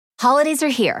Holidays are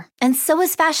here, and so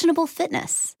is fashionable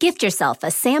fitness. Gift yourself a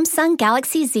Samsung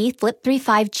Galaxy Z Flip 3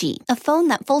 5G, a phone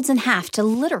that folds in half to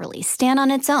literally stand on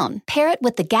its own. Pair it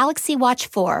with the Galaxy Watch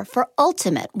 4 for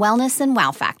ultimate wellness and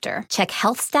wow factor. Check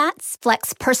health stats,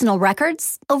 flex personal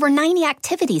records. Over 90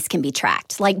 activities can be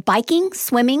tracked, like biking,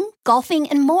 swimming, golfing,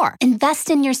 and more. Invest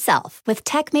in yourself with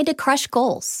tech made to crush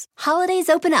goals. Holidays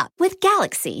open up with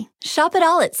Galaxy. Shop it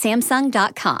all at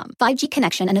Samsung.com. 5G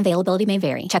connection and availability may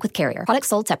vary. Check with carrier. Products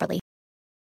sold separately.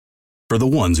 For the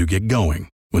ones who get going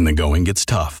when the going gets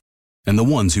tough, and the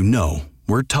ones who know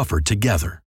we're tougher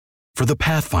together. For the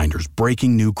Pathfinders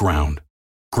breaking new ground,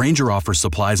 Grainger offers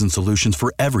supplies and solutions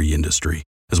for every industry,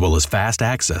 as well as fast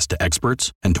access to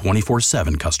experts and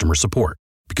 24/7 customer support.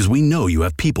 Because we know you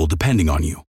have people depending on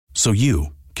you, so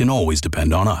you can always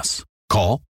depend on us.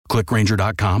 Call, click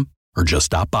Grainger.com, or just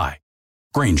stop by.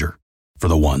 Grainger, for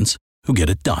the ones who get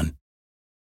it done.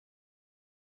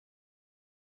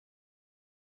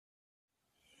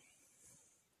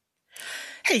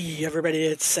 Hey everybody,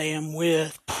 it's Sam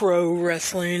with Pro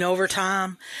Wrestling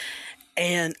Overtime,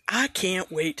 and I can't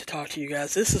wait to talk to you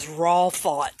guys. This is Raw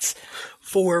Thoughts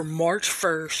for March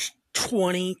 1st,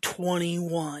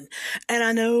 2021, and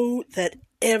I know that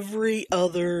every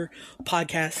other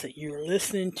podcast that you're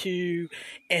listening to,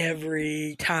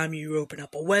 every time you open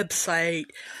up a website,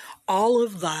 all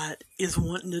of that is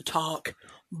wanting to talk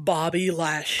Bobby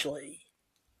Lashley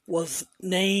was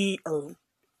named, or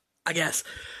I guess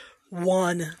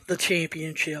won the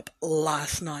championship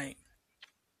last night.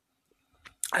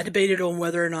 I debated on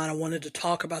whether or not I wanted to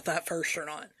talk about that first or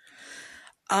not.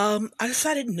 I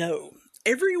decided no.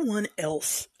 Everyone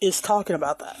else is talking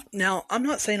about that. Now, I'm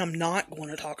not saying I'm not going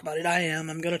to talk about it. I am.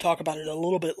 I'm going to talk about it a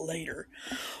little bit later.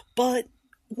 But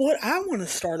what I want to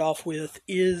start off with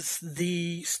is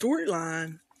the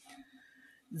storyline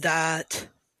that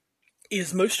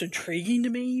is most intriguing to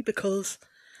me, because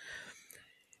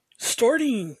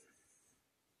starting,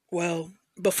 well,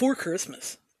 before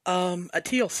Christmas, at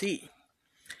TLC,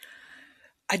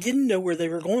 I didn't know where they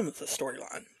were going with the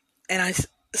storyline. And I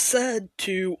said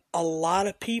to a lot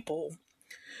of people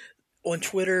on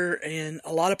Twitter and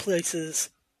a lot of places,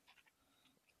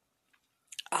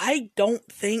 I don't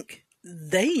think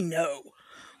they know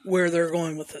where they're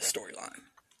going with this storyline.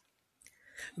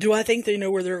 Do I think they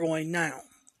know where they're going now?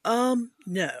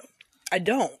 No, I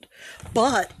don't.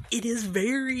 But it is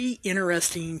very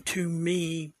interesting to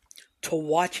me to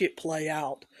watch it play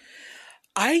out.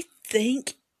 I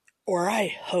think, or I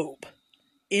hope,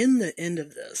 in the end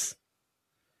of this,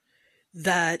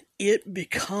 that it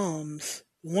becomes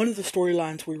one of the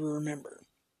storylines we remember.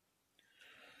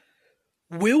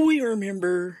 Will we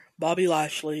remember Bobby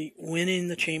Lashley winning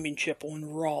the championship on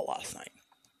Raw last night?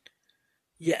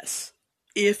 Yes.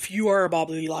 If you are a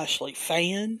Bobby Lashley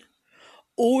fan,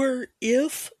 or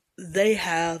if they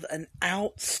have an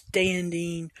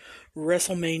outstanding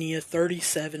WrestleMania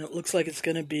 37, it looks like it's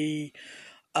going to be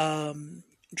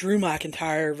Drew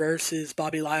McIntyre versus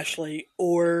Bobby Lashley,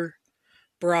 or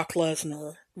Brock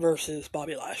Lesnar versus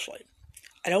Bobby Lashley.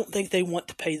 I don't think they want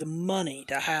to pay the money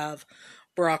to have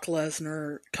Brock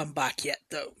Lesnar come back yet,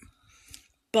 though.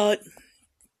 But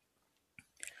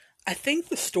I think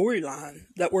the storyline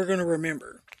that we're going to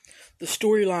remember, the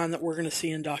storyline that we're going to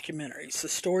see in documentaries, the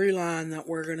storyline that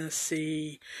we're going to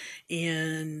see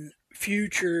in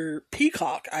future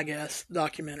Peacock, I guess,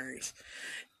 documentaries,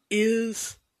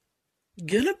 is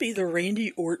going to be the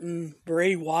Randy Orton,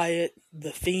 Bray Wyatt,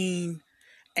 The Fiend,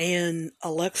 and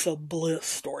Alexa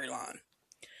Bliss storyline.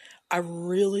 I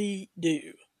really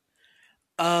do.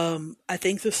 I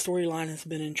think the storyline has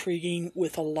been intriguing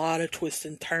with a lot of twists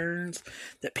and turns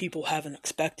that people haven't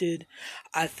expected.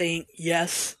 I think,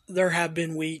 yes, there have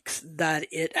been weeks that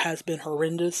it has been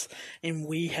horrendous and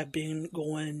we have been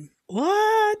going,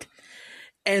 what?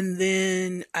 And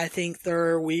then I think there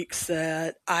are weeks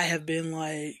that I have been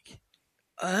like,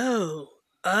 oh,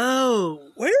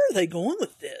 where are they going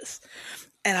with this?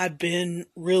 And I've been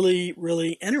really,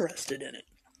 really interested in it.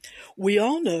 We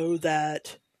all know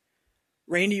that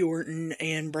Randy Orton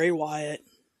and Bray Wyatt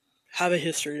have a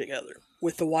history together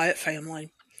with the Wyatt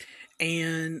family,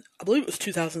 and I believe it was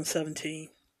 2017.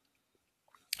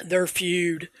 Their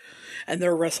feud and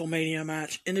their WrestleMania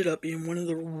match ended up being one of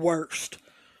the worst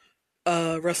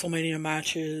WrestleMania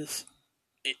matches,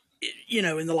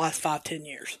 in the last 5-10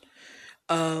 years.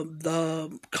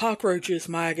 The cockroaches,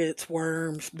 maggots,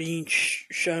 worms being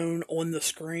shown on the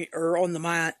screen or on the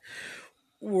mat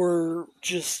were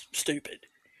just stupid.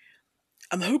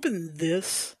 I'm hoping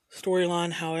this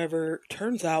storyline, however,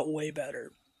 turns out way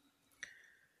better.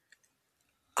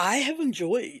 I have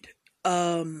enjoyed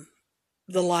the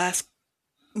last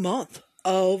month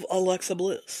of Alexa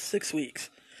Bliss. 6 weeks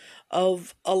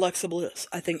of Alexa Bliss.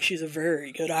 I think she's a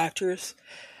very good actress.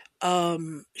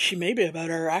 She may be a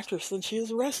better actress than she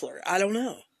is a wrestler. I don't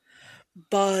know.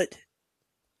 But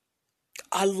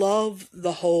I love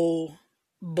the whole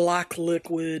black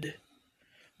liquid,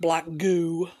 black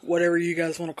goo, whatever you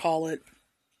guys want to call it,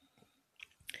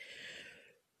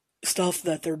 stuff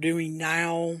that they're doing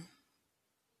now.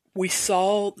 We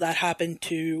saw that happen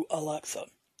to Alexa.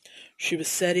 She was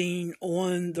sitting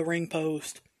on the ring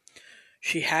post.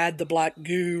 She had the black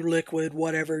goo, liquid,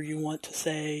 whatever you want to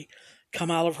say, come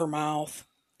out of her mouth.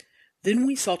 Then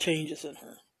we saw changes in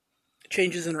her.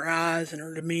 Changes in her eyes and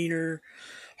her demeanor,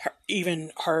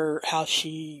 even how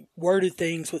she worded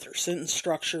things with her sentence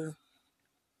structure.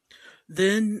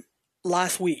 Then,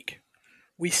 last week,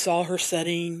 we saw her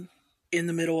sitting in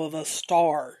the middle of a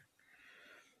star.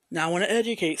 Now, I want to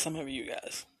educate some of you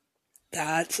guys.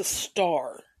 That's a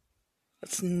star.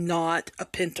 That's not a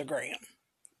pentagram.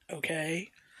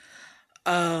 Okay?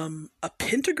 A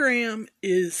pentagram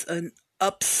is an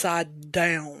upside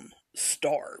down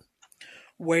star,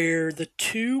 where the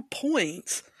 2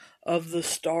 points of the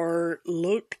star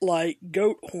look like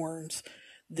goat horns.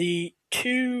 The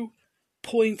 2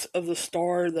 points of the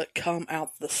star that come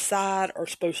out the side are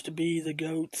supposed to be the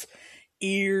goat's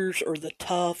ears or the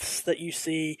tufts that you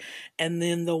see, and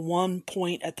then the 1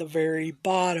 point at the very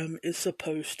bottom is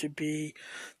supposed to be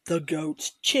the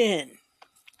goat's chin.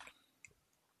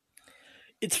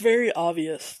 It's very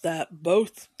obvious that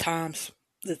both times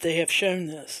that they have shown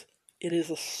this, it is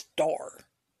a star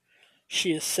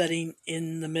she is sitting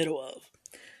in the middle of.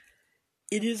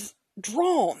 It is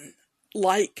drawn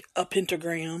like a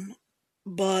pentagram,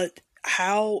 but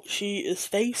how she is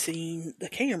facing the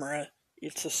camera,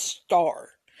 it's a star.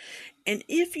 And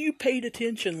if you paid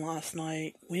attention last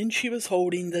night when she was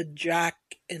holding the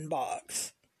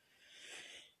Jack-in-Box,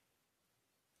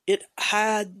 it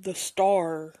had the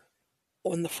star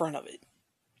on the front of it.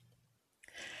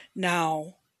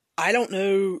 Now, I don't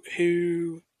know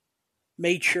who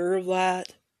made sure of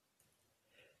that.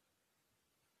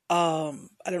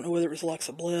 I don't know whether it was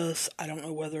Alexa Bliss. I don't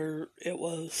know whether it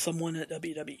was someone at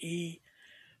WWE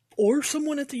or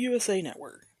someone at the USA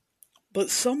Network. But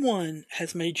someone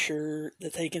has made sure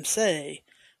that they can say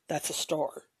that's a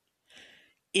star.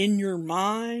 In your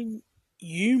mind,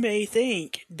 you may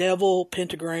think devil,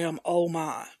 pentagram, oh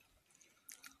my.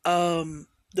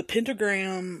 The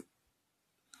pentagram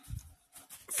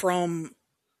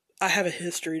I have a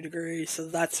history degree, so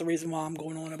that's the reason why I'm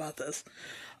going on about this,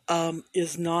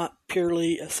 is not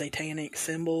purely a satanic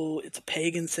symbol. It's a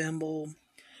pagan symbol,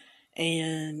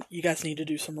 and you guys need to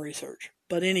do some research.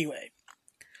 But anyway,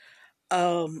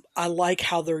 I like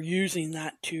how they're using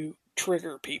that to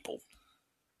trigger people,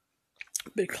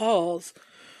 because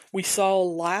we saw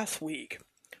last week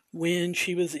when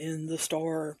she was in the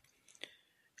Star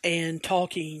and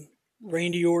talking,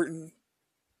 Randy Orton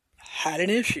had an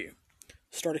issue.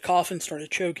 Started coughing, started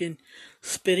choking,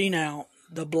 spitting out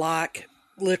the black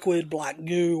liquid, black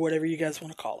goo, whatever you guys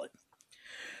want to call it.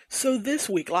 So this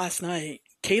week, last night,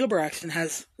 Kayla Braxton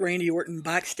has Randy Orton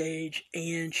backstage,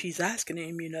 and she's asking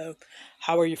him,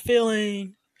 how are you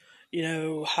feeling?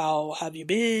 How have you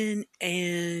been?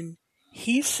 And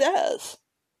he says,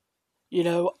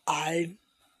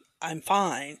 I'm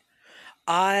fine.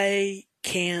 I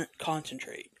can't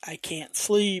concentrate. I can't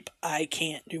sleep. I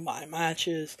can't do my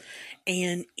matches.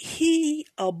 And he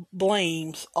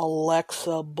blames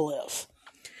Alexa Bliss.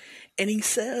 And he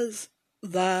says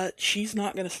that she's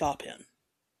not going to stop him.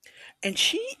 And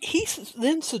he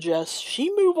then suggests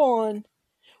she move on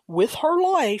with her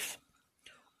life,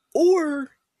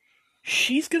 or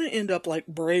she's going to end up like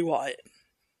Bray Wyatt,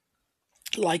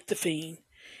 like The Fiend.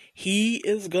 He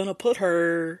is going to put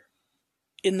her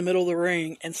in the middle of the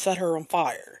ring and set her on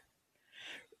fire.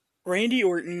 Randy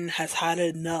Orton has had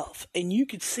enough, and you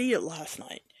could see it last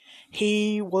night.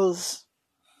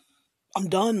 I'm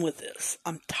done with this.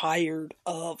 I'm tired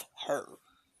of her.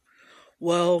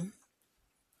 Well,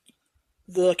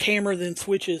 the camera then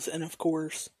switches, and of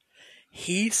course,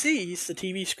 he sees the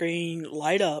TV screen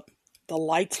light up, the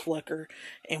lights flicker,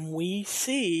 and we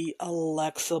see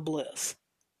Alexa Bliss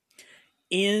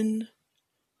in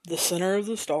the center of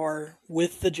the Star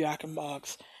with the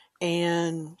Jack-in-Box,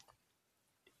 and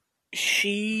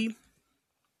she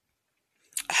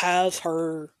has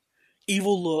her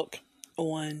evil look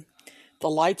on. The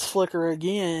lights flicker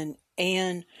again,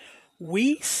 and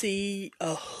we see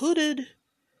a hooded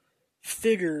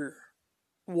figure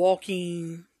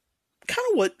walking kind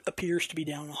of what appears to be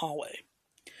down the hallway.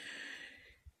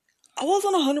 I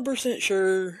wasn't 100%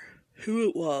 sure who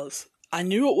it was. I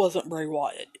knew it wasn't Bray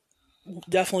Wyatt.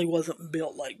 definitely wasn't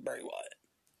built like Bray Wyatt.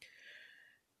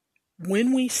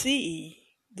 When we see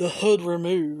the hood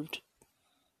removed,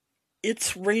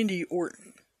 it's Randy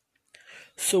Orton.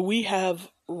 So we have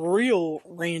real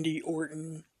Randy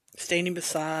Orton standing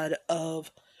beside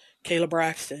of Kayla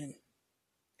Braxton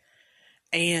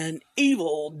and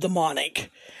evil,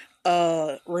 demonic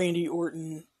Randy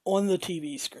Orton on the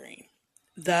TV screen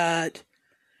that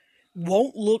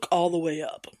won't look all the way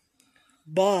up,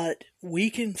 but we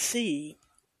can see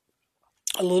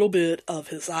a little bit of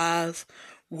his eyes,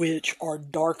 which are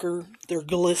darker. They're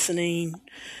glistening.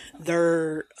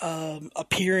 They're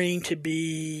appearing to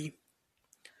be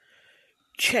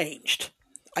changed,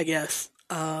 I guess.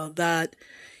 That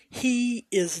he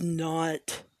is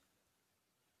not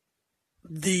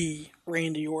the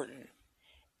Randy Orton.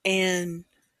 And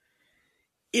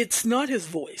it's not his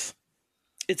voice.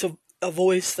 It's a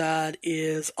voice that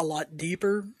is a lot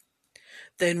deeper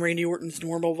than Randy Orton's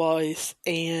normal voice.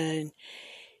 And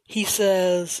he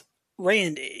says,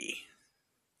 Randy,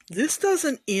 this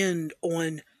doesn't end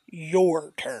on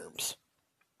your terms.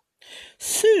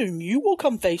 Soon you will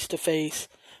come face to face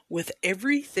with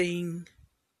everything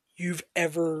you've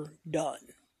ever done.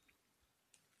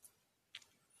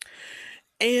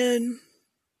 And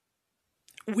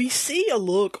we see a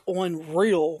look on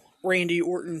real Randy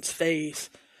Orton's face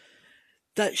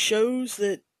that shows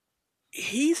that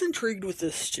he's intrigued with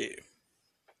this too.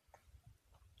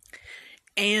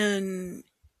 And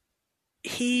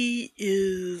he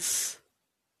is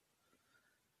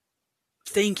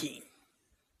thinking,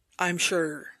 I'm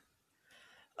sure,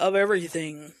 of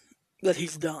everything that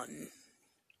he's done.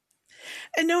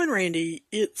 And knowing Randy,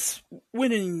 it's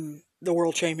winning the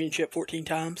World Championship 14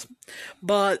 times.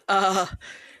 But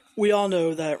we all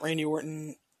know that Randy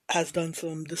Orton has done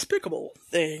some despicable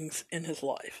things in his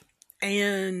life.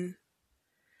 And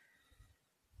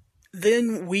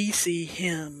then we see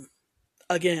him,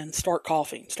 again, start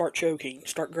coughing, start choking,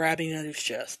 start grabbing at his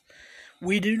chest.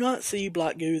 We do not see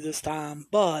black goo this time,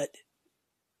 but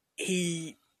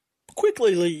he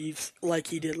quickly leaves like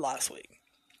he did last week.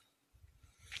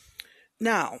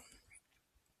 Now,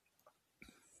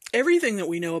 everything that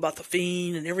we know about The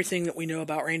Fiend and everything that we know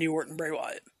about Randy Orton, Bray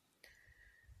Wyatt,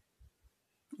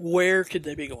 where could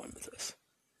they be going with this?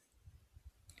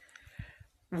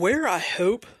 Where I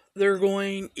hope they're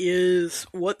going is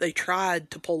what they tried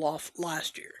to pull off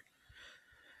last year.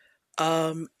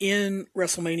 In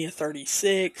WrestleMania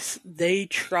 36, they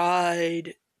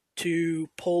tried to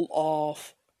pull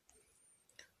off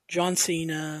John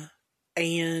Cena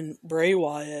and Bray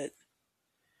Wyatt,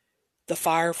 the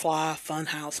Firefly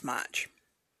Funhouse match,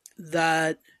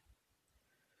 that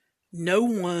no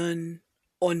one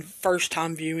on first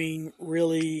time viewing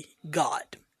really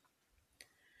got.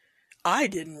 I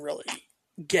didn't really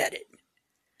get it.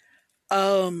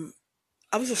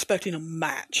 I was expecting a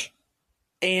match,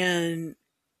 and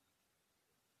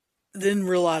then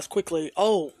realized quickly,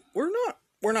 oh, we're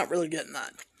not really getting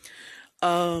that.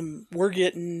 We're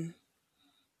getting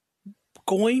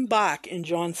going back in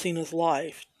John Cena's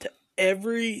life to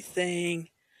everything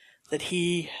that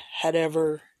he had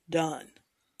ever done,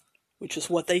 which is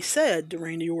what they said to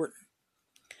Randy Orton.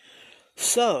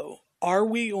 So, are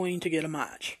we going to get a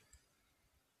match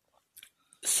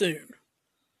soon?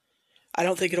 I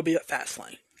don't think it'll be at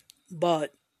Fastlane,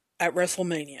 but at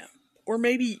WrestleMania, or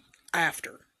maybe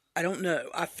after. I don't know.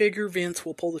 I figure Vince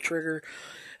will pull the trigger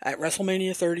at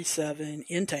WrestleMania 37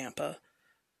 in Tampa.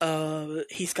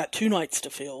 He's got 2 nights to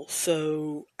fill,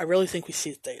 so I really think we see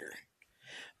it there.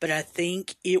 But I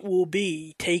think it will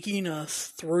be taking us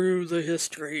through the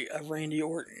history of Randy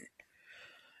Orton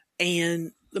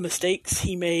and the mistakes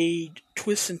he made,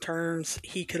 twists and turns.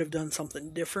 He could have done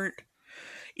something different,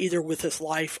 either with his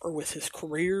life or with his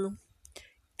career.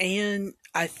 And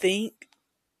I think,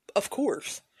 of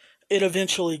course, it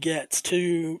eventually gets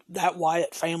to that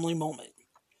Wyatt family moment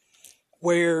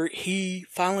where he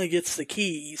finally gets the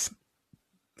keys,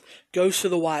 goes to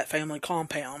the Wyatt family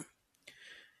compound,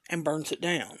 and burns it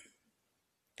down.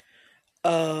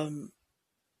 And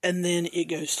then it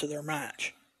goes to their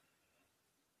match.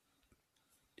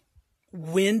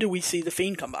 When do we see The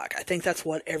Fiend come back? I think that's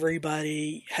what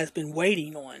everybody has been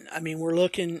waiting on. I mean, we're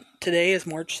looking, today is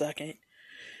March 2nd.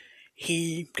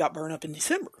 He got burned up in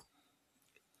December.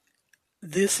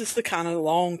 This is the kind of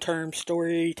long-term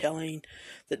storytelling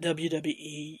that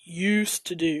WWE used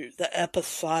to do. The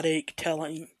episodic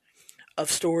telling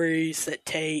of stories that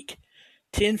take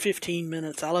 10-15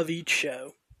 minutes out of each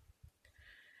show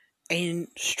and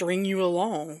string you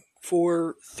along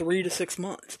for 3 to 6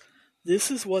 months.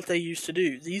 This is what they used to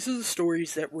do. These are the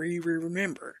stories that we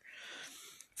remember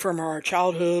from our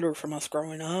childhood or from us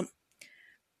growing up.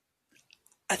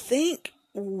 I think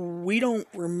we don't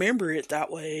remember it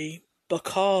that way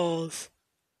because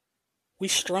we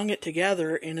strung it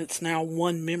together and it's now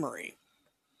one memory.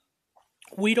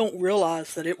 We don't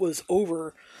realize that it was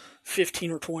over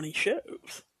 15 or 20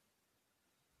 shows.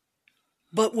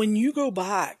 But when you go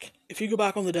back, if you go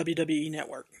back on the WWE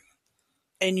Network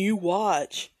and you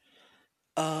watch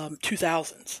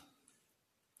 2000s,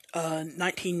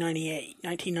 1998,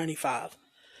 1995,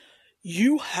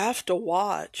 you have to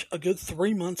watch a good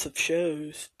 3 months of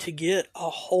shows to get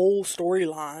a whole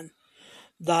storyline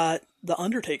that The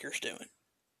Undertaker's doing.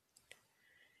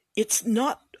 It's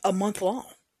not a month long.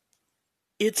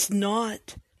 It's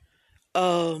not,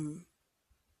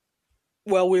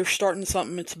 we're starting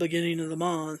something at the beginning of the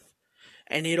month,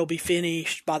 and it'll be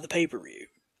finished by the pay-per-view.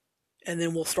 And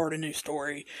then we'll start a new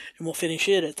story, and we'll finish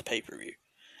it at the pay-per-view.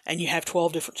 And you have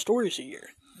 12 different stories a year.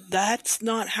 That's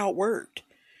not how it worked.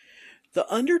 The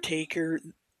Undertaker,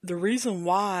 the reason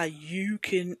why you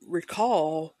can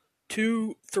recall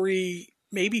 2, 3,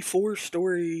 maybe 4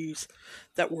 stories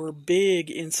that were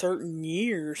big in certain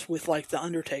years with like The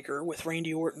Undertaker or with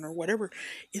Randy Orton or whatever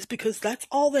is because that's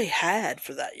all they had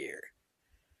for that year.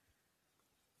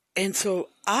 And so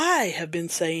I have been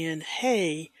saying,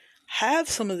 hey, have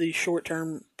some of these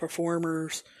short-term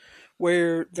performers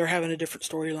where they're having a different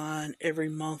storyline every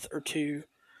month or two,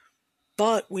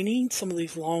 but we need some of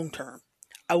these long-term.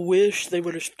 I wish they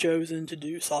would have chosen to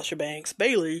do Sasha Banks,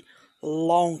 Bayley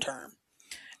long-term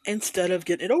instead of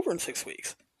getting it over in 6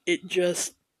 weeks. It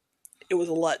was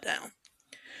a letdown.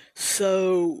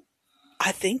 So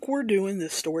I think we're doing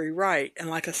this story right. And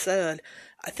like I said,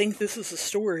 I think this is a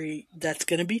story that's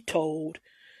going to be told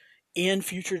in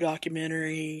future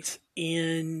documentaries,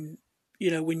 when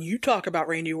you talk about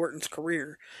Randy Orton's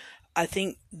career, I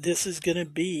think this is going to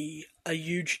be a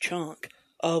huge chunk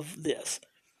of this.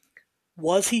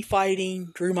 Was he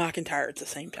fighting Drew McIntyre at the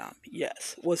same time?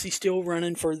 Yes. Was he still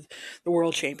running for the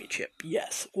World Championship?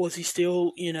 Yes. Was he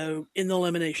still, in the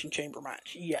Elimination Chamber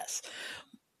match? Yes.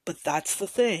 But that's the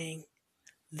thing.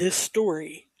 This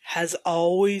story has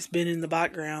always been in the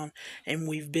background, and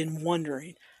we've been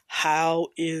wondering, how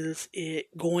is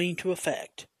it going to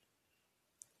affect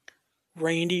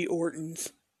Randy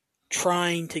Orton's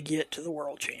trying to get to the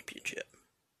World Championship?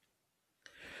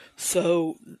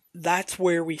 So that's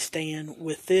where we stand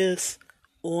with this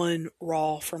on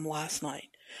Raw from last night.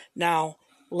 Now,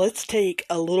 let's take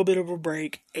a little bit of a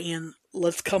break and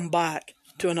let's come back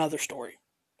to another story.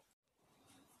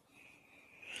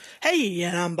 Hey,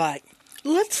 and I'm back.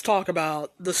 Let's talk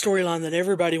about the storyline that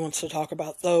everybody wants to talk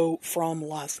about, though, from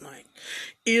last night.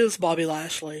 Is Bobby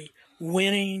Lashley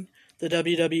winning the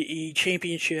WWE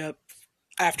Championship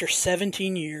after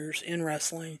 17 years in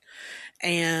wrestling,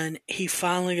 and he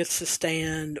finally gets to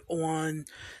stand on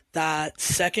that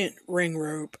second ring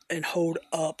rope and hold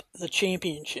up the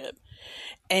championship.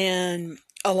 And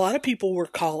a lot of people were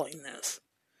calling this.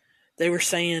 They were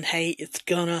saying, hey, it's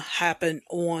gonna happen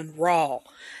on Raw.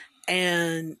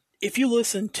 And if you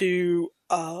listen to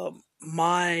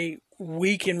my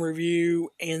week in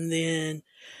review and then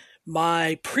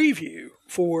my preview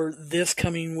for this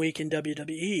coming week in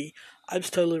WWE, I was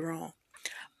totally wrong.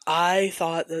 I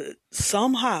thought that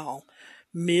somehow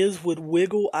Miz would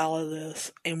wiggle out of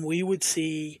this and we would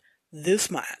see this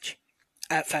match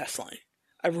at Fastlane.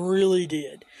 I really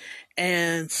did.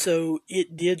 And so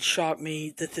it did shock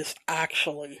me that this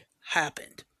actually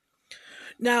happened.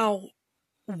 Now,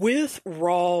 with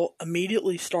Raw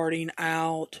immediately starting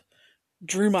out,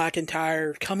 Drew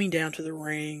McIntyre coming down to the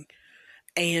ring,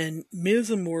 and Miz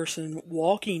and Morrison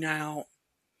walking out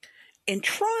and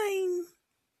trying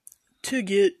to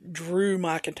get Drew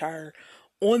McIntyre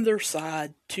on their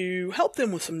side to help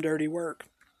them with some dirty work.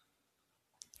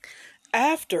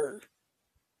 After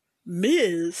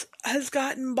Miz has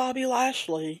gotten Bobby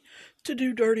Lashley to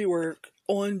do dirty work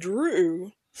on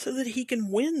Drew so that he can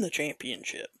win the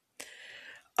championship.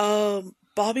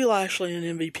 Bobby Lashley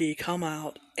and MVP come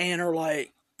out and are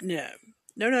like, no,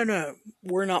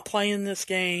 we're not playing this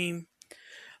game.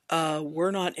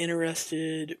 We're not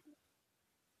interested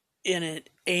in it.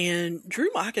 And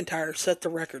Drew McIntyre set the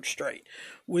record straight,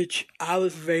 which I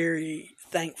was very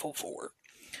thankful for.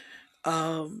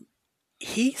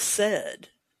 He said,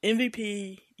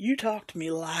 MVP, you talked to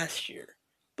me last year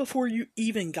before you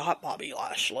even got Bobby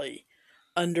Lashley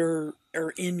under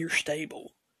or in your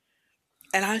stable.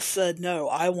 And I said, no,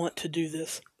 I want to do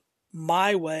this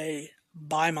my way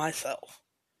by myself.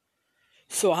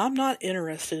 So I'm not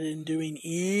interested in doing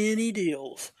any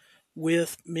deals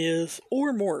with Miz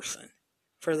or Morrison,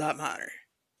 for that matter.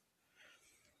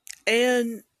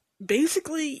 And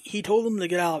basically, he told them to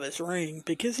get out of his ring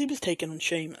because he was taking on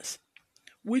Sheamus.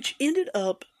 which ended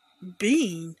up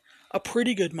being a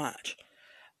pretty good match.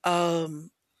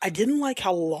 I didn't like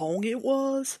how long it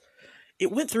was.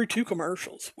 It went through 2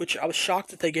 commercials, which I was shocked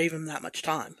that they gave him that much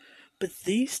time. But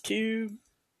these two,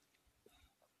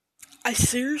 I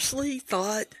seriously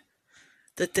thought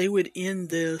that they would end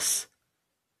this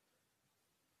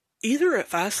either at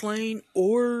Fastlane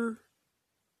or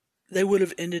they would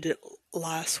have ended it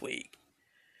last week.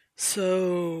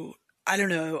 So, I don't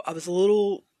know. I was a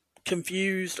little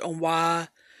confused on why.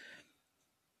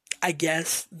 I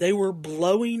guess they were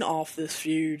blowing off this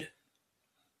feud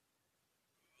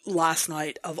last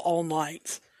night of all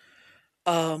nights.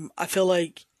 I feel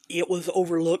like it was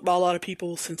overlooked by a lot of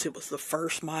people since it was the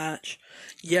first match.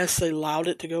 Yes, they allowed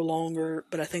it to go longer,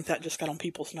 but I think that just got on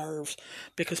people's nerves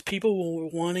because people were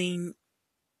wanting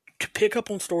to pick up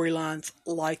on storylines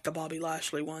like the Bobby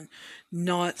Lashley one,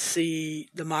 not see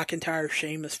the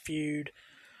McIntyre-Sheamus feud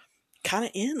kind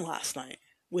of end last night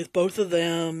with both of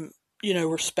them,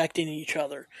 respecting each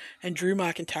other and Drew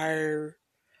McIntyre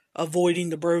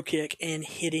avoiding the bro kick and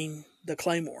hitting the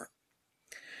Claymore.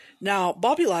 Now,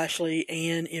 Bobby Lashley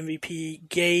and MVP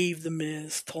gave The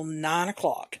Miz till 9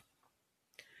 o'clock.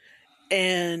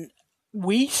 And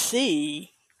we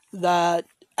see that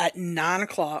at 9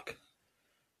 o'clock,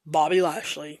 Bobby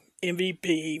Lashley,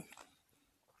 MVP,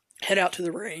 head out to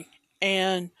the ring.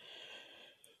 And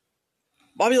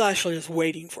Bobby Lashley is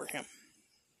waiting for him.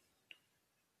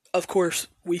 Of course,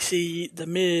 we see The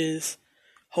Miz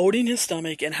holding his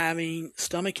stomach and having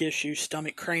stomach issues,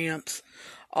 stomach cramps,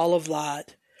 all of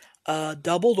that.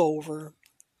 Doubled over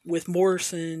with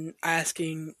Morrison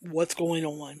asking what's going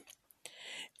on.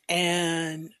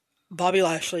 And Bobby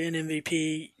Lashley and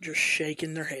MVP just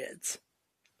shaking their heads.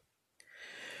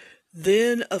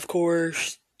 Then, of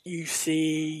course, you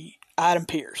see Adam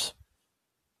Pearce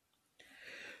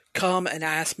come and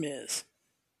ask Miz,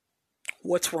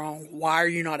 what's wrong? Why are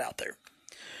you not out there?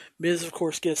 Miz, of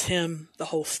course, gives him the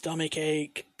whole stomach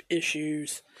ache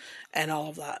issues and all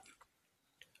of that.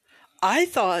 I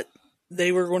thought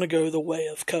they were going to go the way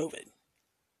of COVID.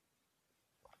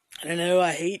 And I know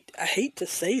I hate to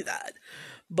say that,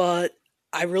 but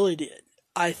I really did.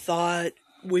 I thought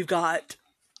we've got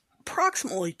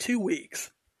approximately 2 weeks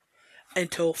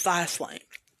until Fastlane.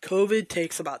 COVID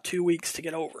takes about 2 weeks to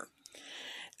get over.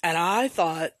 And I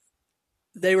thought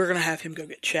they were going to have him go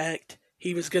get checked.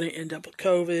 He was going to end up with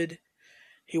COVID.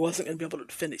 He wasn't going to be able to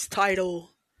defend his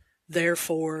title.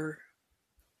 Therefore,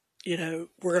 we're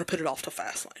going to put it off to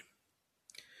Fastlane.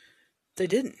 They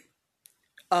didn't.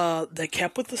 They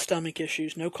kept with the stomach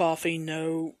issues. No coughing,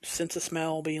 no sense of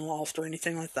smell being lost or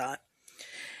anything like that.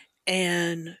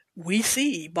 And we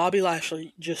see Bobby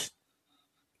Lashley just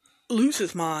lose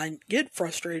his mind, get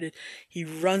frustrated. He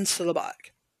runs to the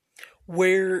back,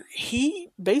 where he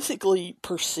basically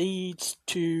proceeds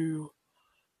to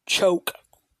choke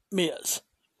Miz.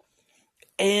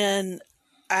 And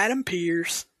Adam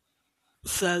Pearce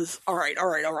says, all right.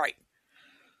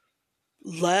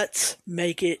 Let's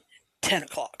make it 10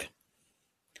 o'clock.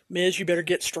 Miz, you better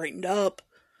get straightened up.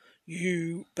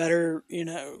 You better,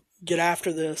 get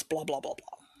after this, blah, blah, blah,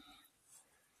 blah.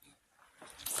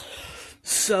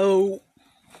 So,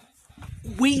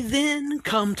 we then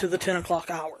come to the 10 o'clock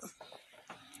hour.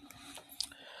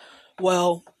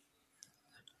 Well,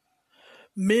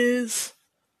 Miz,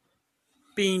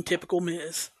 being typical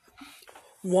Miz,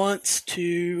 wants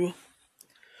to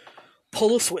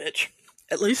pull a switch.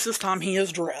 At least this time he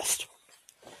is dressed.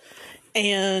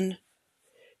 And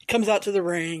comes out to the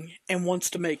ring and wants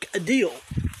to make a deal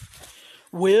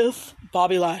with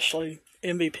Bobby Lashley,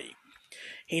 MVP.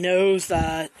 He knows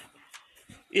that,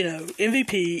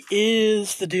 MVP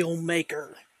is the deal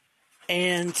maker.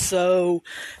 And so,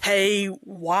 hey,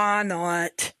 why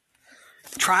not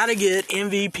try to get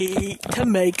MVP to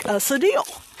make us a deal?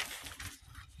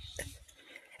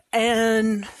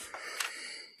 And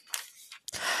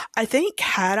I think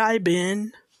had I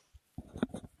been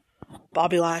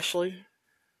Bobby Lashley,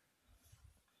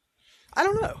 I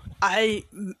don't know. I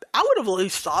would have at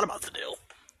least thought about the deal.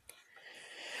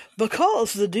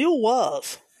 Because the deal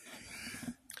was,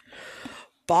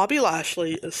 Bobby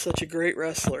Lashley is such a great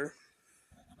wrestler.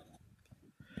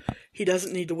 He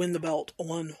doesn't need to win the belt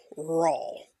on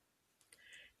Raw.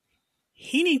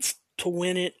 He needs to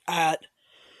win it at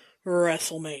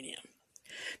WrestleMania.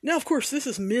 Now, of course, this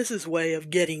is Miz's way of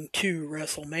getting to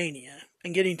WrestleMania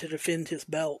and getting to defend his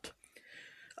belt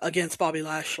against Bobby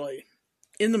Lashley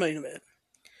in the main event.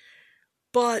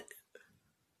 But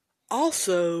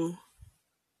also,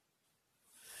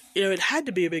 it had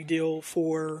to be a big deal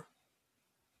for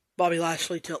Bobby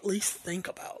Lashley to at least think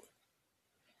about,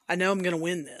 I know I'm going to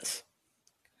win this.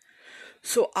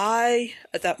 So I,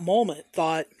 at that moment,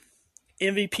 thought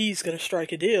MVP's going to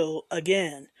strike a deal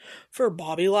again for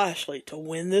Bobby Lashley to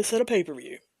win this at a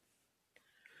pay-per-view.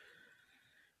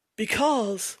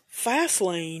 Because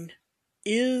Fastlane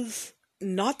is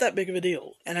not that big of a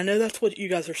deal. And I know that's what you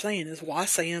guys are saying, is why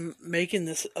Sam making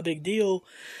this a big deal,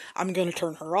 I'm going to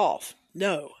turn her off.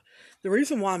 No. The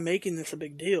reason why I'm making this a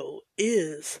big deal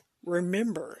is,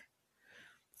 remember,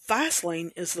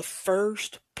 Fastlane is the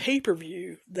first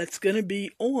pay-per-view that's going to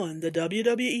be on the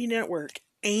WWE Network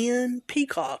and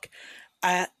Peacock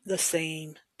at the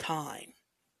same time.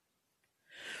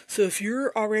 So if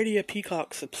you're already a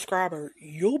Peacock subscriber,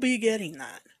 you'll be getting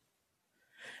that.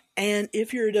 And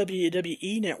if you're a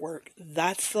WWE Network,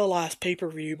 that's the last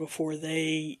pay-per-view before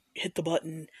they hit the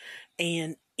button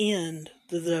and end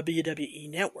the WWE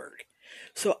Network.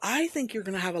 So I think you're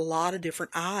going to have a lot of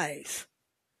different eyes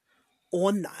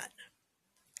on that.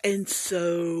 And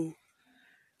so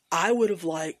I would have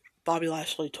liked Bobby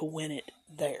Lashley to win it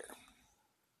there.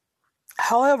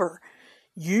 However,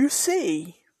 you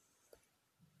see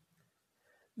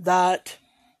that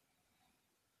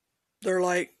they're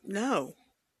like, no,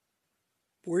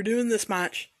 we're doing this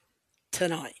match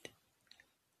tonight.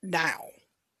 Now.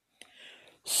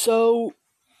 So,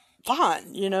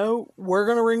 fine, we're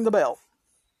going to ring the bell.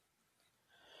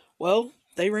 Well,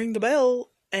 they ring the bell,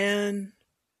 and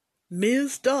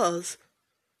Miz does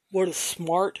what a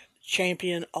smart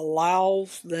champion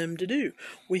allows them to do.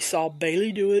 We saw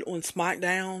Bayley do it on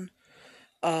SmackDown,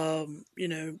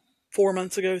 4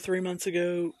 months ago, 3 months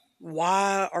ago.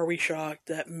 Why are we shocked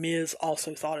that Miz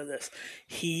also thought of this?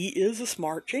 He is a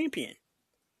smart champion.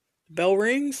 Bell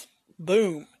rings,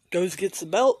 boom, goes, gets the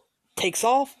belt, takes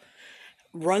off,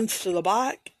 runs to the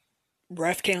back,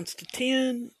 ref counts to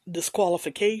 10,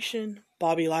 disqualification,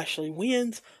 Bobby Lashley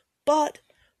wins, but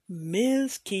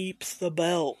Miz keeps the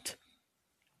belt.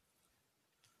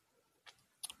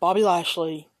 Bobby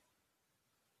Lashley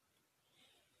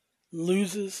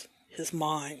loses his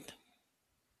mind.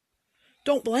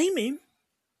 Don't blame him,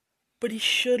 but he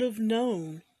should have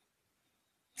known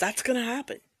that's going to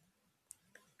happen.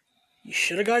 You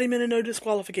should have got him in a no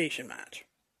disqualification match.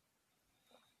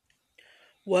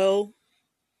 Well,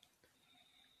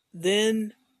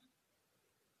 then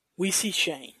we see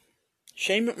Shane.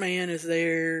 Shane McMahon is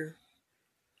there,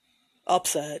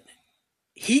 upset.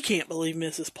 He can't believe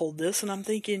Mrs. pulled this, and I'm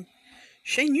thinking,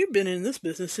 Shane, you've been in this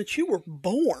business since you were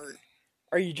born.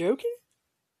 Are you joking?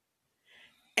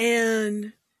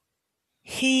 And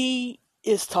he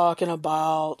is talking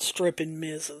about stripping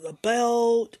Miz of the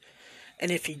belt,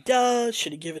 and if he does,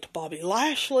 should he give it to Bobby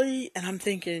Lashley? And I'm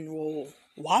thinking, well,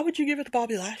 why would you give it to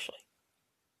Bobby Lashley?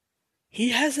 He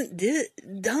hasn't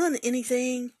done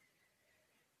anything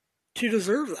to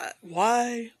deserve that.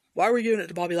 Why are we giving it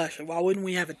to Bobby Lashley? Why wouldn't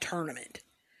we have a tournament?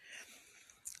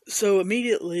 So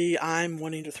immediately I'm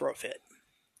wanting to throw a fit.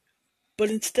 But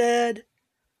instead,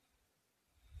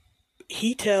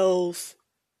 he tells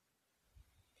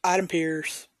Adam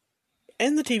Pearce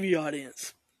and the TV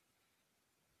audience,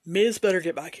 Miz better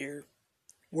get back here.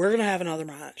 We're going to have another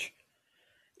match.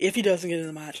 If he doesn't get in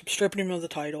the match, I'm stripping him of the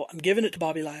title. I'm giving it to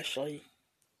Bobby Lashley.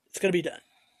 It's going to be done.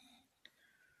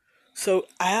 So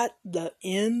at the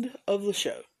end of the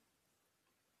show,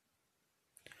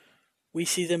 we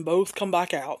see them both come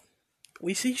back out.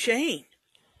 We see Shane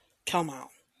come out.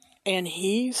 And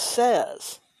he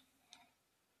says,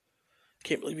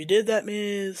 can't believe you did that,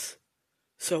 Miz.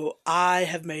 So I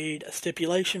have made a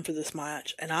stipulation for this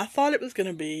match. And I thought it was going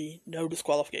to be no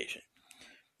disqualification.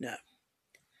 No.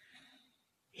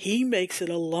 He makes it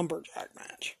a lumberjack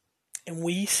match. And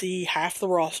we see half the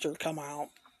roster come out.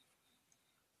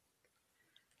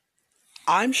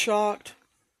 I'm shocked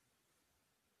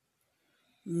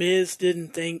Miz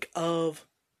didn't think of,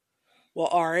 well,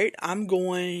 alright, I'm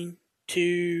going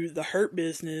to the Hurt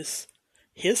Business,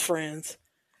 his friends.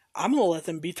 I'm going to let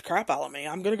them beat the crap out of me.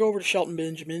 I'm going to go over to Shelton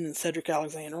Benjamin and Cedric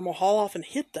Alexander. I'm going to haul off and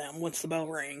hit them once the bell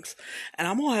rings. And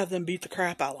I'm going to have them beat the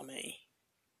crap out of me.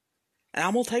 And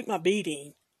I'm going to take my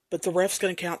beating, but the ref's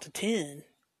going to count to 10. And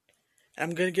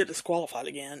I'm going to get disqualified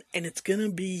again. And it's going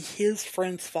to be his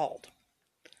friend's fault.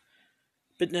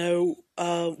 But no,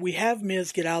 we have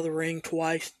Miz get out of the ring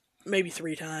twice, maybe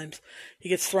 3 times. He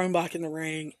gets thrown back in the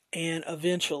ring, and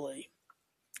eventually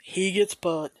he gets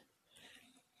put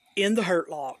in the Hurt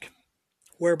Lock,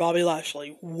 where Bobby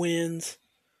Lashley wins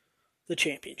the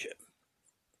championship.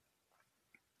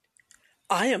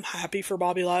 I am happy for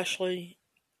Bobby Lashley.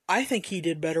 I think he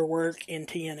did better work in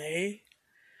TNA.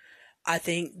 I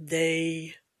think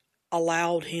they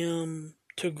allowed him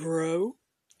to grow.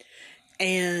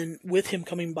 And with him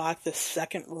coming back the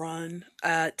second run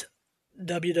at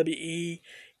WWE,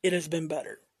 it has been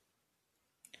better.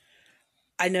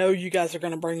 I know you guys are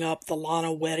going to bring up the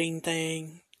Lana wedding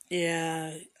thing.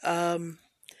 Yeah,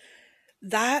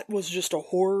 that was just a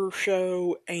horror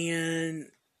show and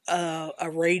a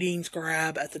ratings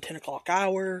grab at the 10 o'clock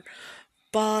hour.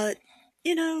 But,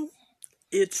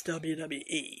 it's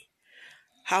WWE.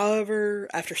 However,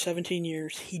 after 17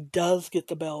 years, he does get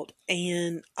the belt,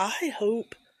 and I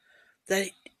hope that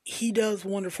he does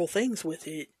wonderful things with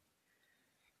it,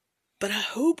 but I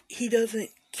hope he doesn't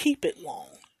keep it long.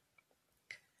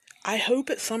 I hope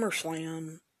at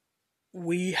SummerSlam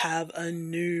we have a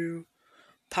new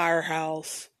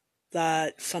powerhouse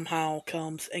that somehow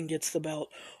comes and gets the belt.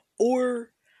 Or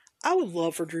I would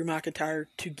love for Drew McIntyre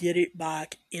to get it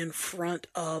back in front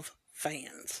of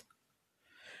fans.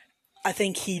 I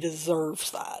think he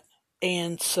deserves that.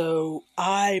 And so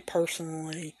I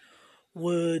personally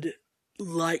would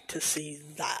like to see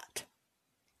that.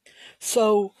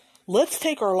 So let's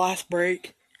take our last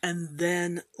break and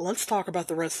then let's talk about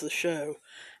the rest of the show.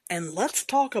 And let's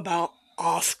talk about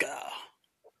Asuka.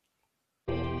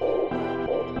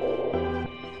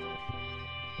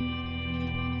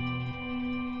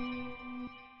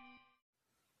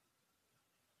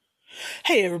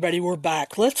 Hey everybody, we're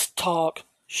back. Let's talk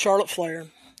Charlotte Flair,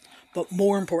 but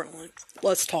more importantly,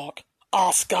 let's talk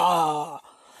Asuka.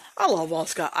 I love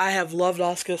Asuka. I have loved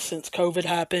Asuka since COVID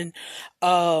happened.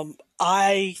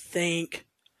 I think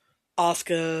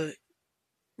Asuka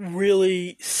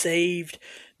really saved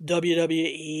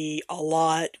WWE a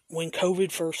lot. When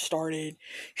COVID first started,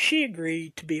 she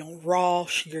agreed to be on Raw,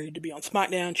 she agreed to be on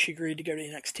SmackDown, she agreed to go to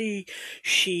NXT,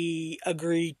 she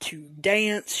agreed to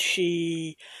dance,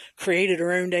 she created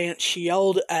her own dance, she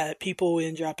yelled at people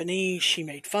in Japanese, she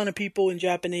made fun of people in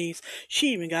Japanese, she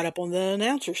even got up on the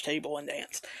announcer's table and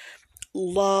danced.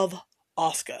 Love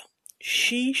Asuka.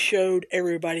 She showed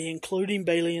everybody, including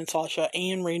Bayley and Sasha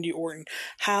and Randy Orton,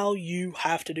 how you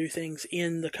have to do things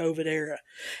in the COVID era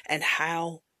and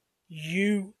how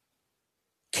you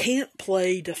can't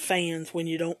play to fans when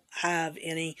you don't have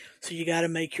any, so you got to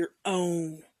make your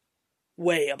own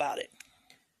way about it.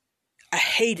 I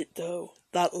hate it though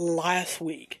that last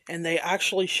week, and they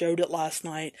actually showed it last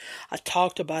night. I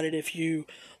talked about it if you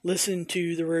listen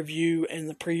to the review and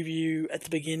the preview at the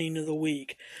beginning of the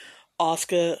week.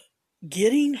 Asuka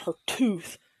getting her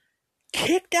tooth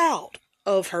kicked out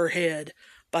of her head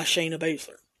by Shayna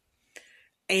Baszler.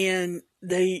 And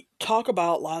they talk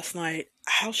about last night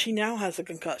how she now has a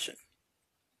concussion.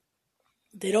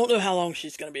 They don't know how long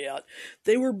she's going to be out.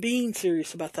 They were being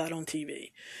serious about that on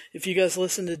TV. If you guys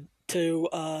listen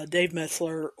to Dave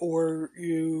Metzler or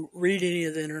you read any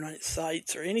of the internet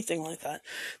sites or anything like that,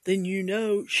 then you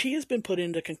know she has been put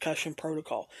into concussion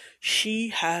protocol. She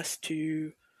has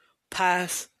to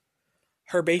pass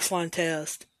her baseline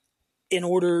test in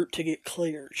order to get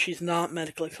cleared. She's not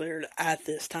medically cleared at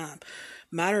this time.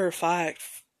 Matter of fact,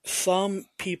 some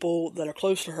people that are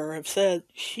close to her have said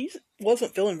she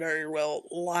wasn't feeling very well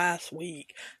last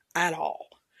week at all.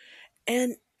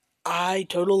 And I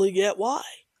totally get why.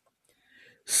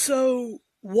 So,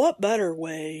 what better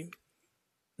way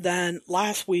than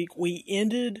last week we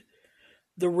ended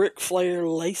the Ric Flair,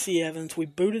 Lacey Evans, we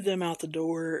booted them out the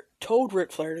door, told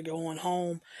Ric Flair to go on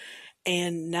home,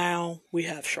 and now we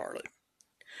have Charlotte.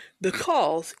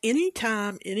 Because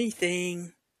anytime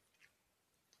anything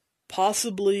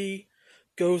possibly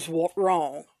goes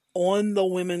wrong on the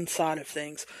women's side of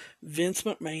things, Vince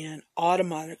McMahon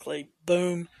automatically,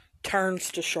 boom,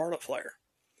 turns to Charlotte Flair.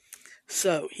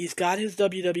 So, he's got his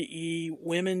WWE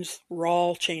Women's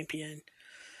Raw Champion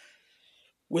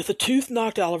with a tooth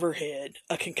knocked out of her head,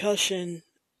 a concussion.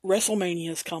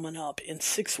 WrestleMania is coming up in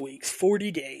 6 weeks,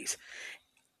 40 days.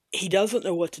 He doesn't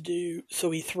know what to do,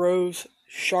 so he throws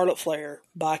Charlotte Flair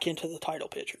back into the title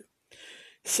picture.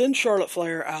 Sent Charlotte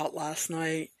Flair out last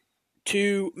night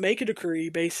to make a decree,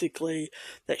 basically,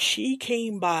 that she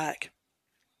came back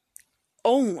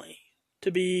only to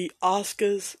be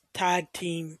Asuka's tag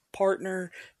team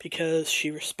partner because she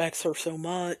respects her so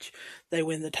much. They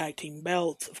win the tag team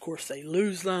belts. Of course, they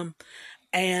lose them.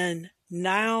 And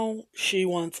now she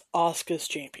wants Asuka's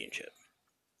championship.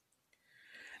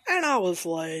 And I was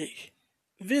like,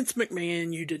 Vince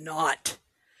McMahon, you did not.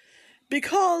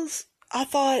 Because I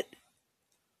thought,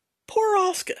 poor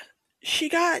Asuka. She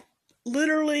got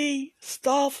literally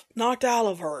stuff knocked out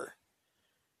of her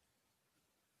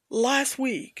last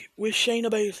week with Shayna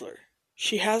Baszler.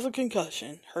 She has a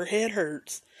concussion, her head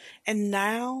hurts, and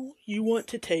now you want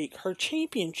to take her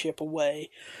championship away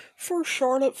for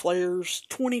Charlotte Flair's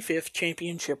 25th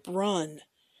championship run.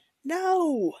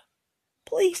 No!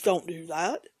 Please don't do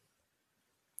that.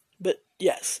 But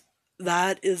yes,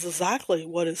 that is exactly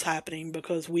what is happening,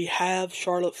 because we have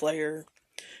Charlotte Flair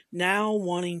now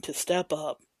wanting to step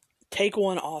up, take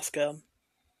on Asuka.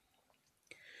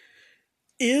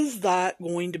 Is that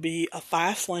going to be a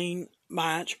Fastlane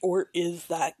match, or is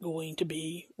that going to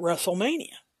be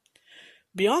WrestleMania?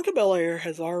 Bianca Belair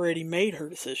has already made her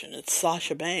decision. It's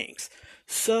Sasha Banks.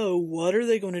 So what are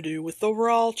they going to do with the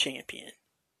Raw champion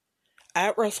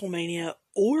at WrestleMania,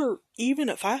 or even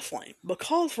at Fastlane?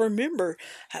 Because remember,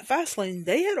 at Fastlane,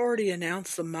 they had already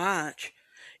announced the match.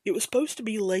 It was supposed to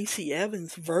be Lacey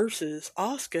Evans versus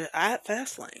Asuka at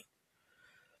Fastlane.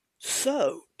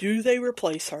 So, do they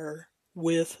replace her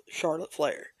with Charlotte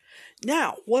Flair?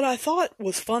 Now, what I thought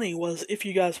was funny was, if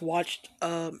you guys watched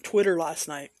Twitter last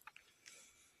night,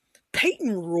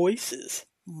 Peyton Royce's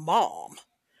mom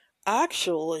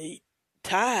actually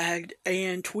tagged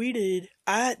and tweeted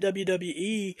at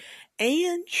WWE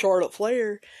and Charlotte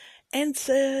Flair and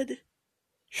said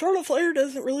Charlotte Flair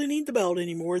doesn't really need the belt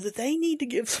anymore, that they need to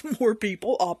give some more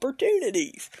people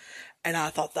opportunities. And I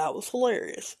thought that was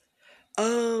hilarious.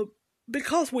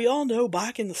 Because we all know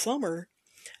back in the summer,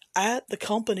 at the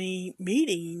company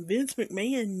meeting, Vince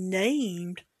McMahon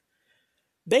named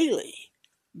Bayley,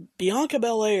 Bianca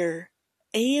Belair,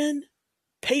 and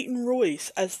Peyton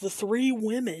Royce as the 3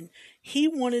 women he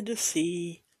wanted to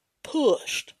see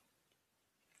pushed.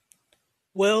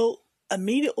 Well,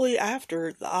 immediately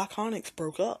after, the Iconics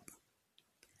broke up.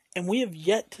 And we have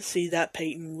yet to see that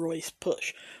Peyton Royce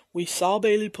push. We saw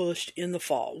Bayley pushed in the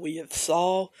fall. We have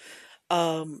saw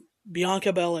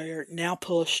Bianca Belair now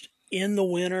pushed in the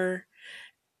winter.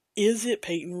 Is it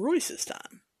Peyton Royce's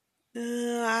time?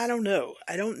 I don't know.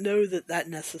 I don't know that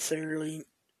necessarily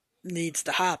needs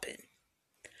to happen.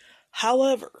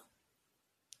 However,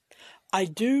 I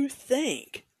do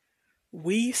think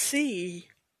we see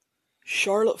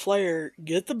Charlotte Flair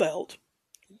get the belt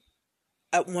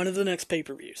at one of the next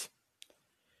pay-per-views.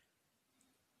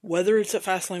 Whether it's at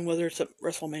Fastlane, whether it's at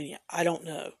WrestleMania, I don't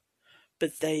know.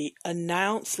 But they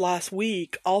announced last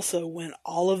week also, when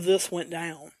all of this went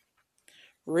down,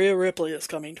 Rhea Ripley is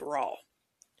coming to Raw.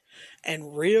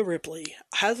 And Rhea Ripley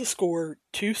has a score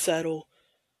to settle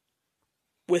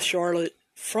with Charlotte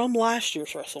from last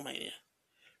year's WrestleMania.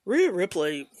 Rhea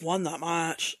Ripley won that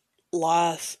match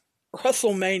last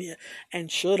WrestleMania and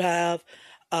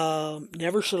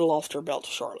never should have lost her belt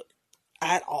to Charlotte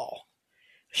at all.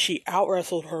 She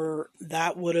out-wrestled her.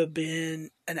 That would have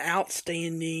been an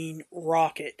outstanding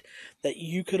rocket that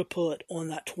you could have put on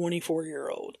that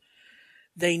 24-year-old.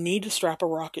 They need to strap a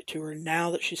rocket to her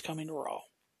now that she's coming to Raw.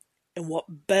 And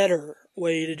what better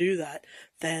way to do that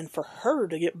than for her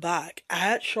to get back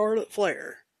at Charlotte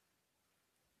Flair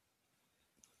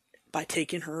by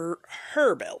taking her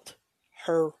belt,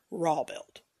 her Raw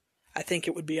belt. I think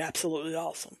it would be absolutely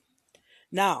awesome.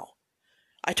 Now,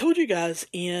 I told you guys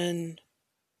in,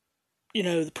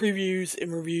 the previews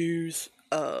and reviews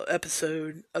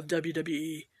episode of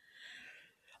WWE,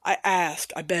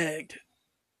 I begged,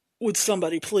 would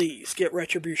somebody please get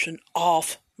Retribution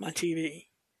off my TV?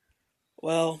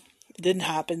 Well, it didn't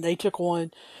happen. They took on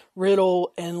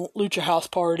Riddle and Lucha House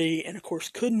Party, and of course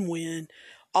couldn't win.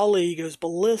 Ali goes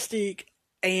ballistic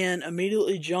and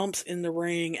immediately jumps in the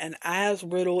ring, and as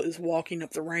Riddle is walking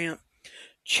up the ramp,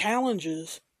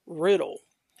 challenges Riddle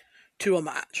to a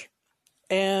match.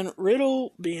 And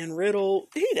Riddle, being Riddle,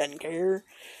 he doesn't care.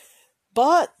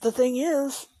 But the thing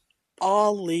is,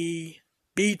 Ali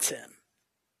beats him.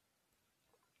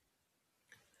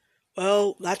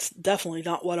 Well, that's definitely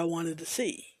not what I wanted to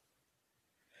see.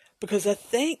 Because I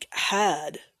think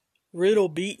had Riddle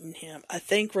beaten him, I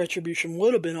think Retribution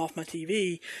would have been off my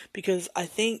TV, because I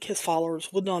think his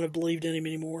followers would not have believed in him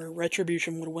anymore.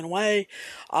 Retribution would have went away,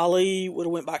 Ali would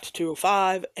have went back to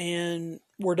 205, and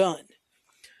we're done.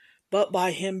 But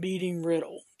by him beating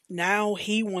Riddle, now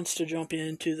he wants to jump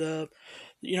into the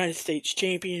United States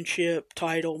Championship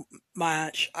title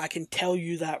match. I can tell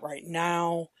you that right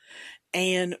now.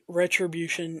 And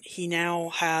Retribution, he now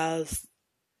has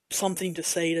something to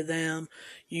say to them.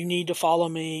 You need to follow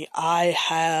me. I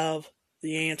have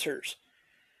the answers.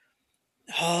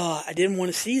 I didn't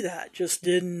want to see that. Just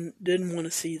didn't want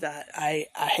to see that. I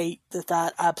hate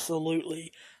that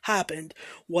absolutely happened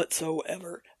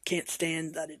whatsoever. Can't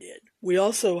stand that it did. We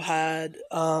also had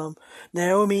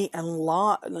Naomi and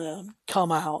Lana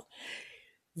come out.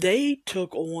 They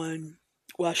took on,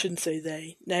 well, I shouldn't say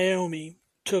they. Naomi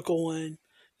took on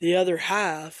the other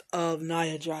half of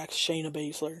Nia Jax, Shayna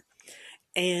Baszler.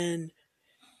 And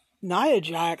Nia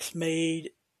Jax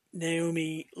made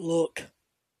Naomi look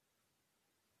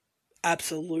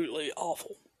absolutely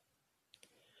awful.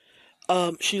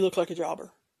 She looked like a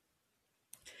jobber.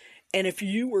 And if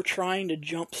you were trying to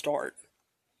jumpstart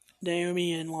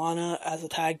Naomi and Lana as a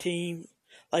tag team,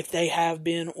 like they have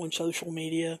been on social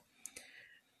media,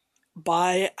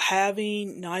 by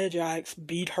having Nia Jax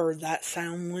beat her that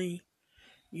soundly,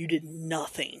 you did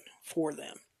nothing for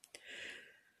them.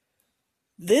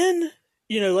 Then,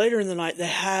 later in the night, they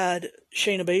had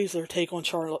Shayna Baszler take on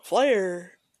Charlotte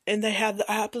Flair, and they have the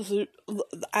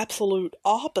absolute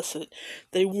opposite.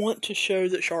 They want to show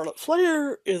that Charlotte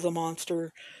Flair is a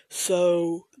monster,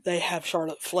 so they have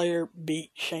Charlotte Flair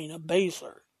beat Shayna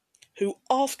Baszler, who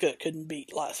Asuka couldn't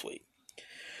beat last week.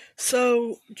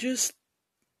 So,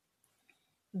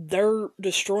 they're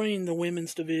destroying the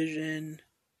women's division,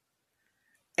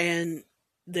 and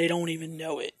they don't even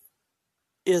know it,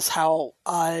 is how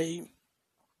I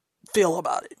feel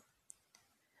about it.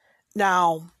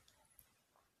 Now,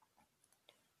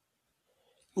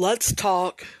 let's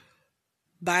talk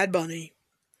Bad Bunny,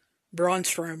 Braun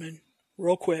Strowman,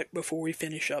 real quick before we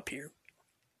finish up here.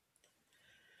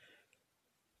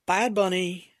 Bad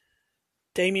Bunny,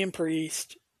 Damian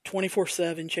Priest,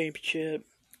 24/7 championship.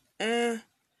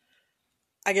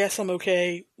 I guess I'm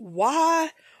okay.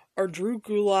 Why are Drew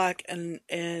Gulak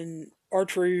and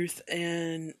R-Truth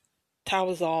and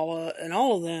Tawazawa and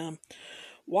all of them,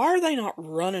 why are they not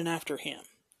running after him?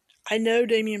 I know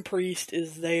Damian Priest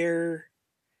is there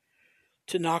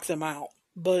to knock them out,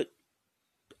 but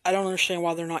I don't understand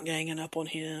why they're not ganging up on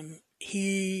him.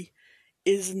 He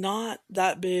is not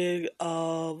that big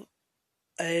of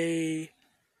a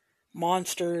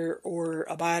monster or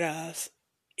a badass.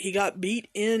 He got beat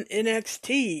in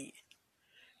NXT.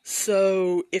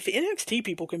 So, if NXT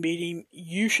people can beat him,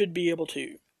 you should be able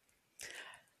to.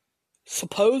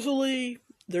 Supposedly,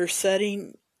 they're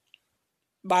setting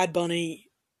Bad Bunny,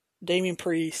 Damian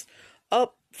Priest,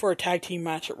 up for a tag team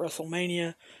match at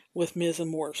WrestleMania with Miz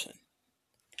and Morrison.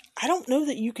 I don't know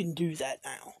that you can do that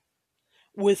now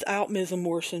without Miz and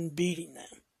Morrison beating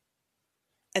them.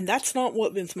 And that's not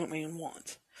what Vince McMahon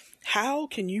wants. How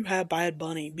can you have Bad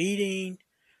Bunny beating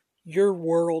your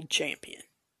world champion?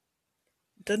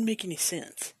 Doesn't make any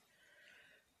sense.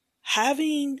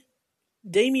 Having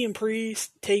Damian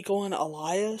Priest take on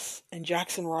Elias and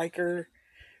Jackson Riker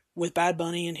with Bad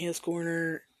Bunny in his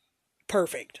corner,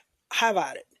 perfect. Have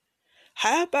at it.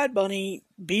 Have Bad Bunny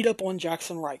beat up on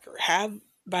Jackson Riker. Have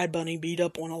Bad Bunny beat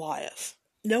up on Elias.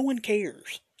 No one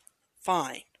cares.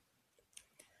 Fine.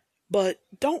 But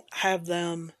don't have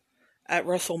them at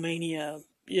WrestleMania,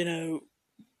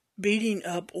 beating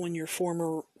up on your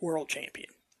former world champion.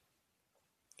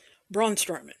 Braun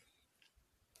Strowman.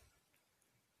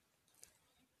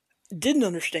 Didn't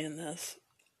understand this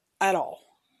at all.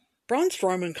 Braun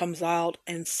Strowman comes out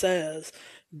and says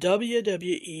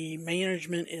WWE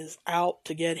management is out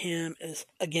to get him, is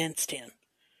against him.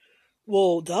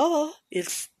 Well, duh.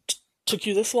 It took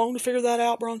you this long to figure that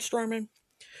out, Braun Strowman?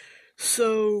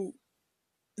 So,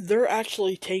 they're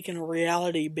actually taking a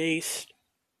reality-based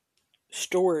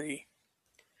story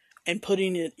and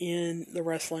putting it in the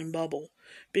wrestling bubble.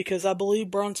 Because I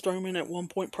believe Braun Strowman at one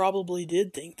point probably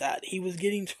did think that. He was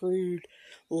getting screwed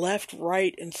left,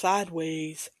 right, and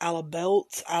sideways, out of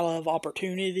belts, out of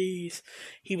opportunities.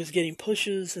 He was getting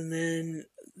pushes, and then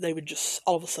they would just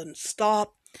all of a sudden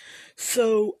stop.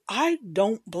 So, I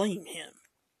don't blame him.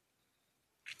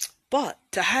 But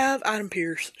to have Adam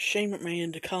Pearce, Shane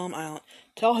McMahon, to come out,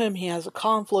 tell him he has a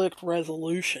conflict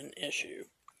resolution issue,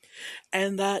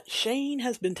 and that Shane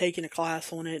has been taking a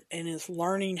class on it and is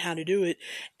learning how to do it,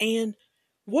 and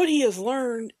what he has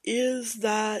learned is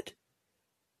that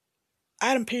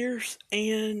Adam Pearce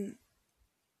and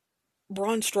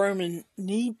Braun Strowman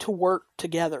need to work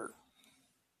together.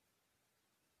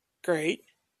 Great.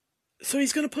 So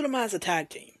he's going to put them as a tag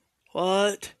team.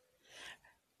 What?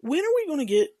 When are we going to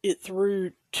get it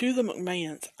through to the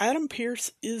McMahons? Adam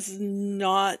Pearce is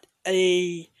not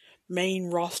a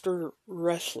main roster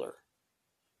wrestler.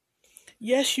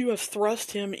 Yes, you have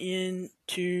thrust him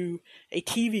into a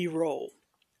TV role,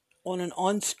 on an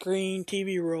on-screen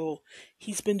TV role.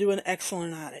 He's been doing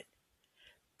excellent at it.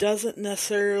 Doesn't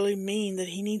necessarily mean that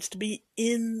he needs to be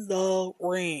in the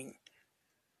ring.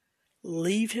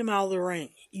 Leave him out of the ring.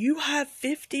 You have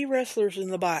 50 wrestlers in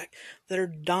the back that are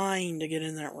dying to get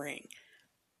in that ring.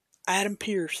 Adam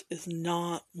Pearce is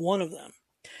not one of them.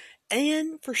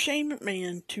 And for Shane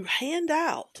McMahon to hand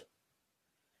out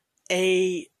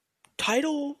a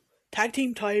tag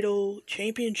team title,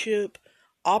 championship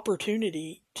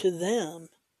opportunity to them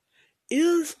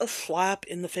is a slap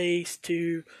in the face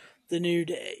to the New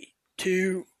Day,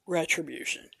 to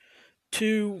Retribution,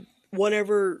 to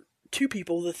whatever two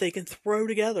people that they can throw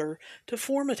together to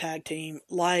form a tag team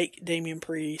like Damian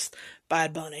Priest,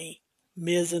 Bad Bunny,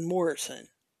 Miz and Morrison.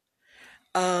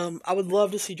 I would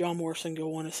love to see John Morrison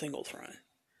go on a singles run.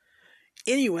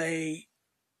 Anyway,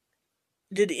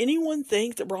 did anyone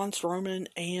think that Braun Strowman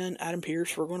and Adam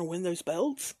Pearce were going to win those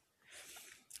belts?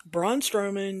 Braun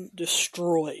Strowman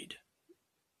destroyed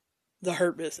the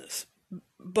Hurt Business.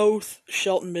 Both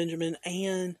Shelton Benjamin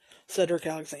and Cedric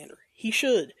Alexander. He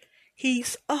should.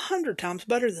 He's 100 times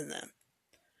better than them.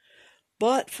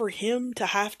 But for him to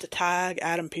have to tag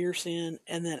Adam Pearce in,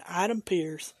 and then Adam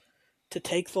Pearce to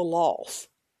take the loss,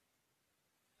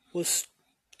 was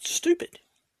stupid.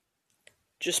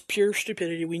 Just pure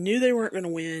stupidity. We knew they weren't going to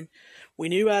win. We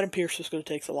knew Adam Pearce was going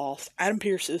to take the loss. Adam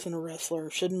Pearce isn't a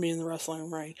wrestler, shouldn't be in the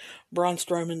wrestling ring. Braun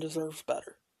Strowman deserves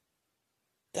better.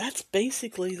 That's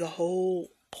basically the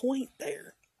whole point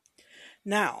there.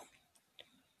 Now,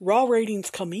 Raw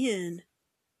ratings come in,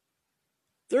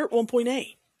 they're at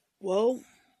 1.8. Well,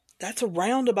 that's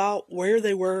around about where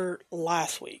they were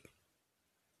last week.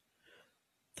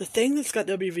 The thing that's got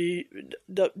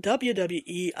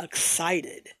WWE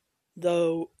excited,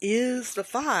 though, is the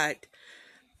fact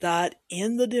that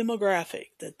in the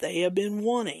demographic that they have been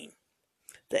wanting,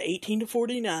 the 18 to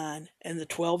 49 and the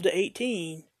 12 to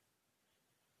 18,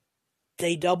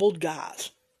 they doubled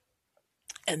guys.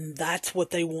 And that's what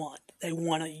they want. They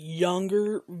want a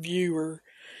younger viewer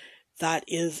that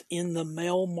is in the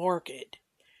male market.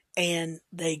 And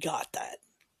they got that.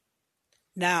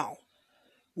 Now,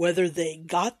 whether they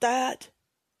got that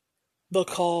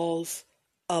because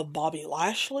of Bobby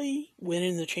Lashley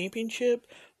winning the championship,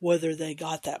 whether they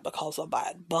got that because of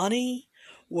Bad Bunny,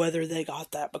 whether they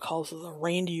got that because of the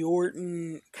Randy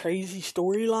Orton crazy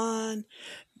storyline,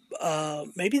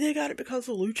 maybe they got it because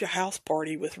of Lucha House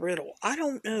Party with Riddle. I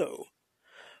don't know.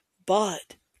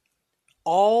 But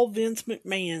all Vince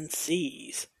McMahon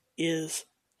sees is,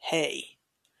 hey,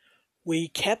 we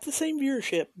kept the same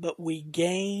viewership, but we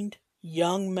gained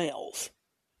young males.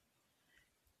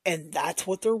 And that's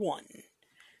what they're wanting.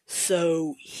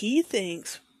 So he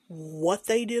thinks what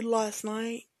they did last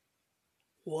night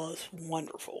was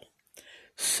wonderful.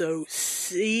 So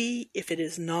see if it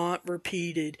is not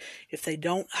repeated, if they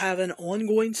don't have an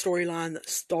ongoing storyline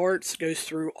that goes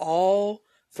through all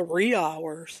 3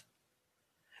 hours,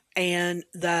 and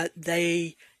that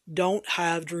they don't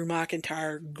have Drew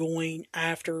McIntyre going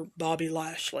after Bobby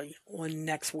Lashley on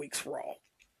next week's Raw.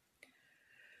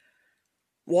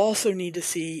 We'll also need to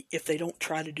see if they don't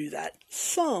try to do that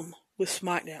some with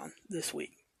SmackDown this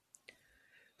week.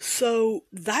 So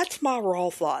that's my Raw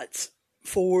thoughts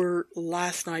for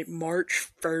last night, March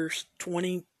 1st,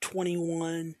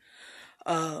 2021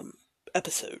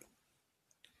 episode.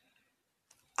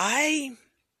 I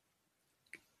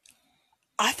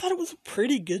thought it was a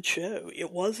pretty good show. It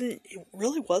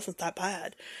really wasn't that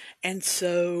bad. And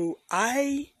so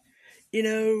like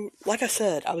I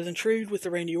said, I was intrigued with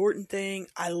the Randy Orton thing.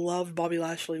 I loved Bobby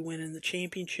Lashley winning the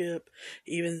championship,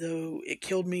 even though it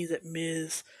killed me that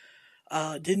Miz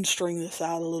didn't string this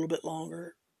out a little bit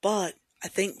longer. But I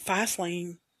think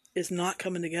Fastlane is not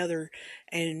coming together,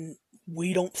 and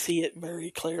we don't see it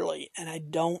very clearly, and I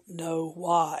don't know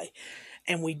why.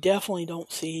 And we definitely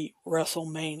don't see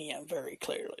WrestleMania very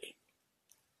clearly.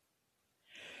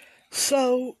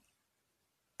 So,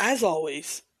 as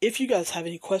always, if you guys have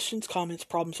any questions, comments,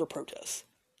 problems, or protests,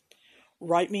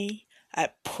 write me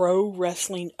at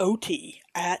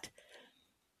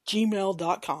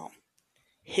prowrestlingot@gmail.com.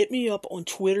 Hit me up on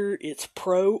Twitter. It's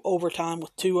Pro Overtime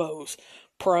with 2 O's.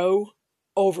 Pro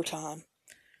Overtime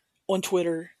on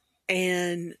Twitter.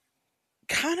 And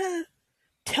kind of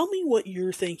tell me what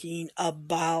you're thinking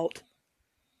about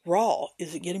Raw.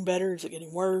 Is it getting better? Is it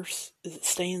getting worse? Is it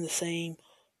staying the same?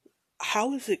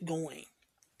 How is it going?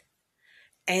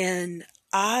 And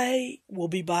I will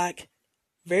be back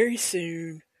very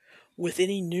soon with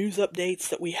any news updates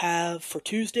that we have for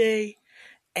Tuesday,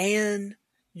 and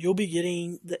you'll be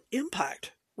getting the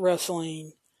Impact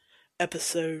Wrestling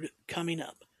episode coming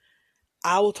up.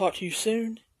 I will talk to you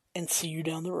soon, and see you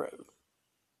down the road.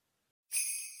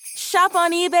 Shop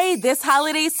on eBay this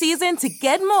holiday season to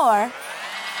get more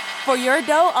for your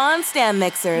dough on stand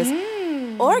mixers,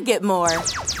 or get more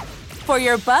for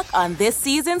your buck on this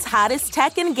season's hottest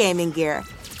tech and gaming gear.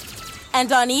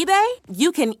 And on eBay,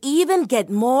 you can even get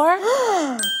more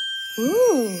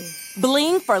Ooh.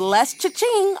 bling for less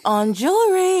cha-ching on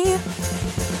jewelry.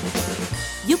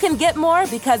 You can get more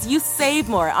because you save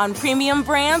more on premium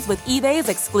brands with eBay's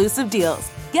exclusive deals.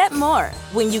 Get more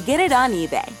when you get it on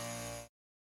eBay.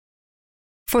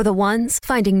 For the ones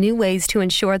finding new ways to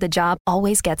ensure the job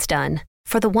always gets done.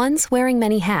 For the ones wearing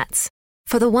many hats.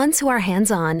 For the ones who are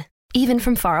hands-on, even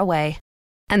from far away.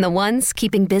 And the ones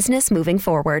keeping business moving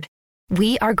forward.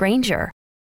 We are Grainger,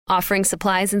 offering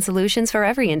supplies and solutions for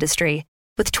every industry,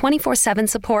 with 24/7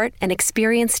 support and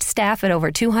experienced staff at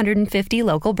over 250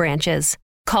 local branches.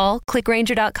 Call, click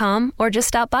Grainger.com, or just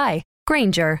stop by.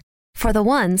 Grainger, for the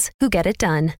ones who get it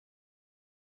done.